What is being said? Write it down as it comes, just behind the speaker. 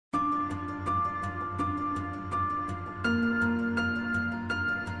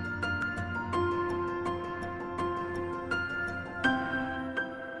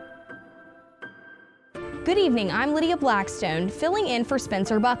Good evening, I'm Lydia Blackstone, filling in for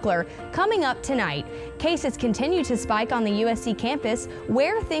Spencer Buckler. Coming up tonight, cases continue to spike on the USC campus.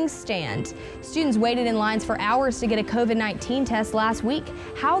 Where things stand. Students waited in lines for hours to get a COVID-19 test last week.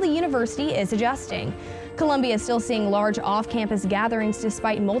 How the university is adjusting. Columbia is still seeing large off-campus gatherings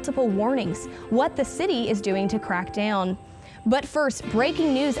despite multiple warnings. What the city is doing to crack down. But first,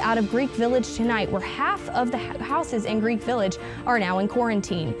 breaking news out of Greek Village tonight, where half of the houses in Greek Village are now in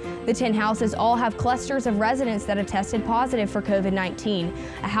quarantine. The 10 houses all have clusters of residents that have tested positive for COVID-19.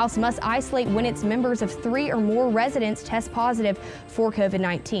 A house must isolate when its members of 3 or more residents test positive for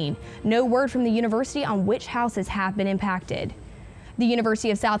COVID-19. No word from the university on which houses have been impacted. The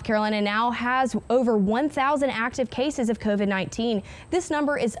University of South Carolina now has over 1,000 active cases of COVID-19. This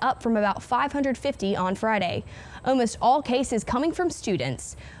number is up from about 550 on Friday. Almost all cases coming from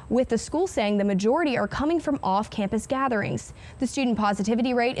students, with the school saying the majority are coming from off-campus gatherings. The student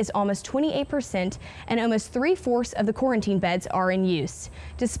positivity rate is almost 28%, and almost 3/4 of the quarantine beds are in use.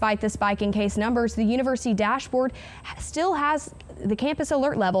 Despite the spike in case numbers, the university dashboard still has the campus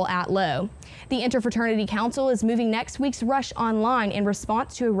alert level at low. The Interfraternity Council is moving next week's rush online in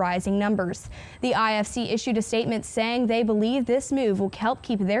response to rising numbers. The IFC issued a statement saying they believe this move will help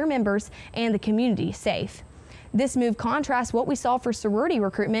keep their members and the community safe. This move contrasts what we saw for sorority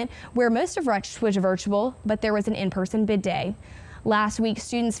recruitment, where most of rush was virtual, but there was an in-person bid day. Last week,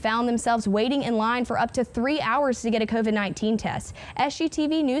 students found themselves waiting in line for up to 3 hours to get a COVID-19 test.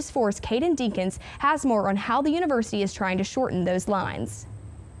 SGTV News 4's Caden Dinkins has more on how the university is trying to shorten those lines.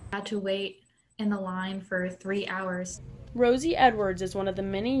 I had to wait in the line for 3 hours. Rosie Edwards is one of the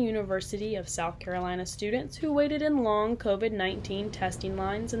many University of South Carolina students who waited in long COVID-19 testing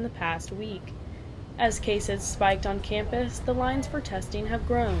lines in the past week. As cases spiked on campus, the lines for testing have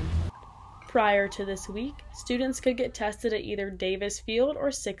grown. Prior to this week, students could get tested at either Davis Field or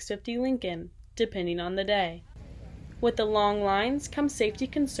 650 Lincoln, depending on the day. With the long lines come safety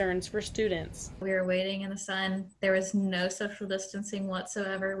concerns for students. We were waiting in the sun. There was no social distancing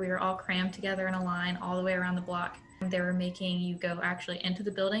whatsoever. We were all crammed together in a line all the way around the block. They were making you go actually into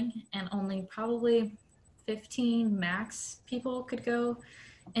the building, and only probably 15 max people could go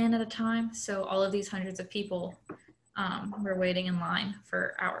in at a time. So all of these hundreds of people were waiting in line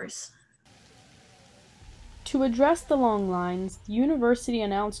for hours. To address the long lines, the university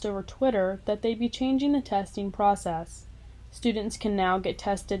announced over Twitter that they'd be changing the testing process. Students can now get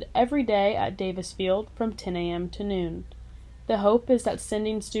tested every day at Davis Field from 10 a.m. to noon. The hope is that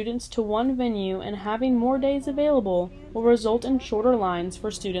sending students to one venue and having more days available will result in shorter lines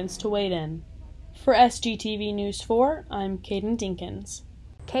for students to wait in. For SGTV News 4, I'm Caden Dinkins.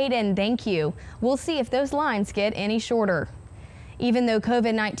 Caden, thank you. We'll see if those lines get any shorter. Even though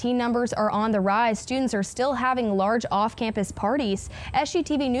COVID-19 numbers are on the rise, students are still having large off-campus parties.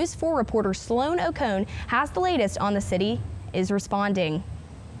 SGTV News 4 reporter Sloan Ocone has the latest on the city is responding.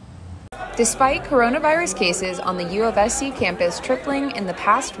 Despite coronavirus cases on the U of SC campus tripling in the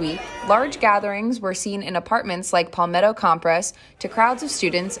past week, large gatherings were seen in apartments like Palmetto Compress to crowds of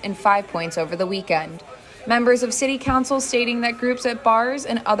students in 5 Points over the weekend. Members of City Council stating that groups at bars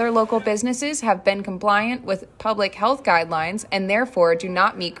and other local businesses have been compliant with public health guidelines and therefore do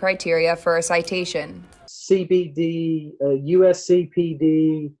not meet criteria for a citation. CBD,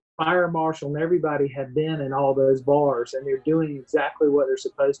 USCPD, fire marshal, and everybody have been in all those bars, and they're doing exactly what they're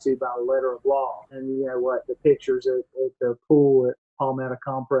supposed to by the letter of law. And you know what? The pictures at the pool at Palmetto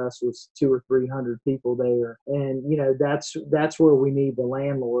Compress was 200 or 300 people there. And, you know, that's where we need the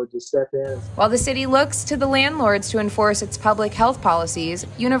landlord to step in. While the city looks to the landlords to enforce its public health policies,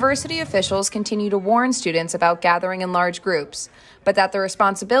 university officials continue to warn students about gathering in large groups, but that the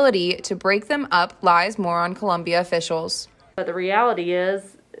responsibility to break them up lies more on Columbia officials. But the reality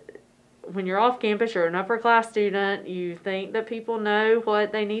is, when you're off campus, you're an upper class student, you think that people know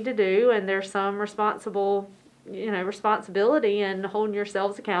what they need to do, and there's some responsibility in holding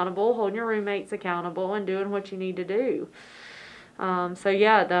yourselves accountable, holding your roommates accountable, and doing what you need to do.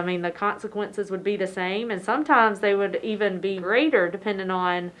 The consequences would be the same, and sometimes they would even be greater depending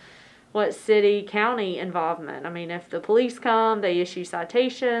on what city, county involvement. I mean, if the police come, they issue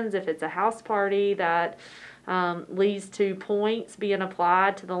citations. If it's a house party that leads to points being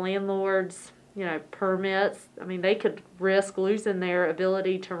applied to the landlord's permits, I mean, they could risk losing their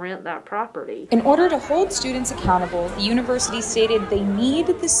ability to rent that property. In order to hold students accountable, the university stated they need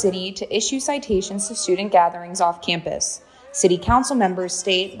the city to issue citations to student gatherings off campus. City council members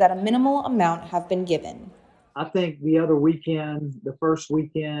state that a minimal amount have been given. I think the other weekend, the first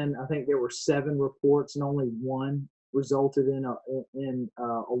weekend, I think there were 7 reports and only 1 resulted in a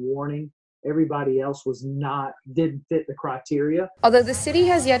warning. everybody else didn't fit the criteria. Although the city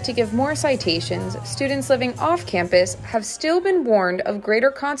has yet to give more citations, students living off campus have still been warned of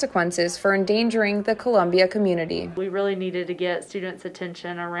greater consequences for endangering the Columbia community. We really needed to get students'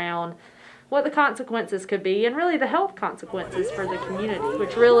 attention around what the consequences could be and really the health consequences for the community,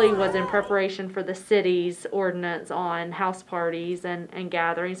 which really was in preparation for the city's ordinance on house parties and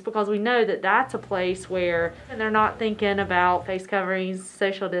gatherings, because we know that that's a place where they're not thinking about face coverings,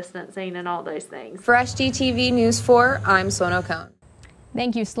 social distancing, and all those things. For SGTV News 4, I'm Sloan O'Cone.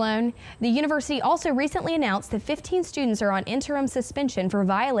 Thank you, Sloan. The university also recently announced that 15 students are on interim suspension for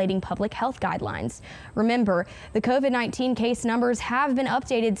violating public health guidelines. Remember, the COVID-19 case numbers have been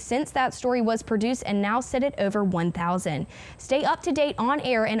updated since that story was produced and now sit at over 1,000. Stay up to date on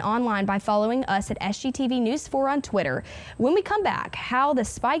air and online by following us at SGTV News 4 on Twitter. When we come back, how the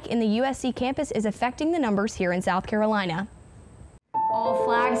spike in the USC campus is affecting the numbers here in South Carolina. All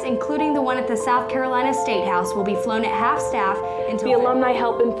flags, including the one at the South Carolina State House, will be flown at half-staff until the alumni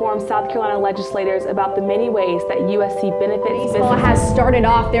help inform South Carolina legislators about the many ways that USC benefits Baseball has started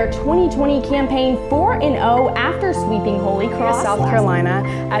off their 2020 campaign 4-0 after sweeping Holy Cross, South Carolina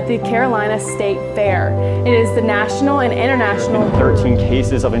at the Carolina State Fair. It is the national and international. 13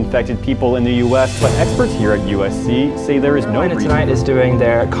 cases of infected people in the U.S., but experts here at USC say there is no reason. Tonight is doing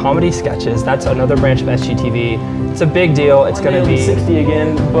their comedy sketches. That's another branch of SGTV. It's a big deal. It's going to be 60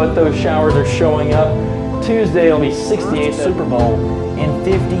 again, but those showers are showing up. Tuesday it'll be 68th Super Bowl. In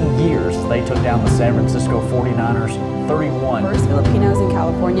 50 years, they took down the San Francisco 49ers 31. First Filipinos in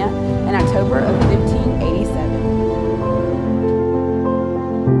California in October of 1587.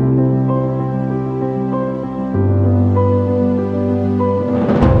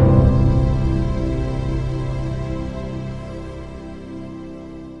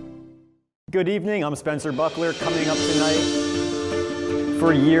 Good evening, I'm Spencer Buckler. Coming up tonight,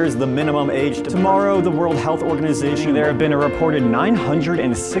 for years, the minimum age. Tomorrow, the World Health Organization, there have been a reported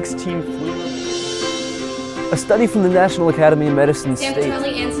 916 flu. A study from the National Academy of Medicine Sam states.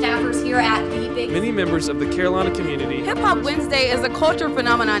 Turley and staffers here at the Big. Many members of the Carolina community. Hip Hop Wednesday is a culture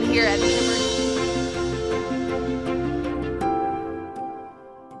phenomenon here at the university.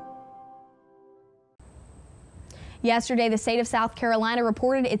 Yesterday, the state of South Carolina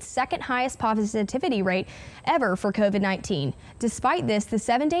reported its second highest positivity rate ever for COVID-19. Despite this, the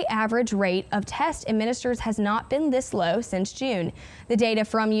 7-day average rate of tests administered has not been this low since June. The data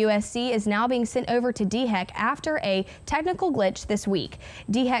from USC is now being sent over to DHEC after a technical glitch this week.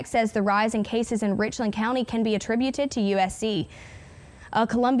 DHEC says the rise in cases in Richland County can be attributed to USC. A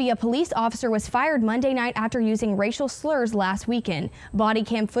Columbia police officer was fired Monday night after using racial slurs last weekend. Body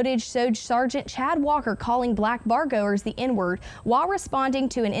cam footage showed Sergeant Chad Walker calling black bargoers the N-word while responding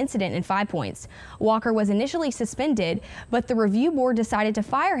to an incident in 5 Points. Walker was initially suspended, but the review board decided to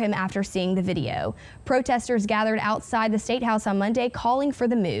fire him after seeing the video. Protesters gathered outside the State House on Monday calling for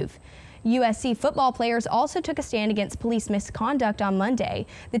the move. USC football players also took a stand against police misconduct on Monday.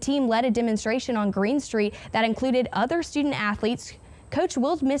 The team led a demonstration on Green Street that included other student athletes. Coach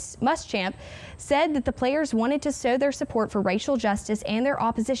Will Muschamp said that the players wanted to show their support for racial justice and their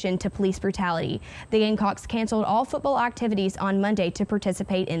opposition to police brutality. The Gamecocks canceled all football activities on Monday to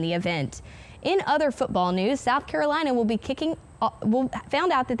participate in the event. In other football news, South Carolina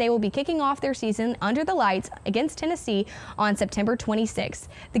found out that they will be kicking off their season under the lights against Tennessee on September 26th.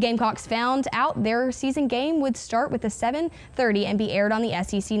 The Gamecocks found out their season game would start with a 7:30 and be aired on the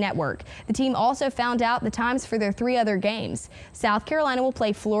SEC network. The team also found out the times for their 3 other games. South Carolina will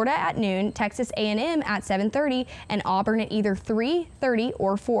play Florida at noon, Texas A&M at 7:30, and Auburn at either 3:30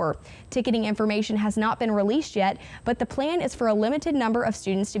 or 4. Ticketing information has not been released yet, but the plan is for a limited number of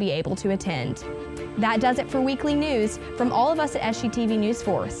students to be able to attend. That does it for weekly news. From all of us at SGTV News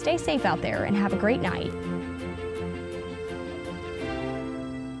 4, stay safe out there and have a great night.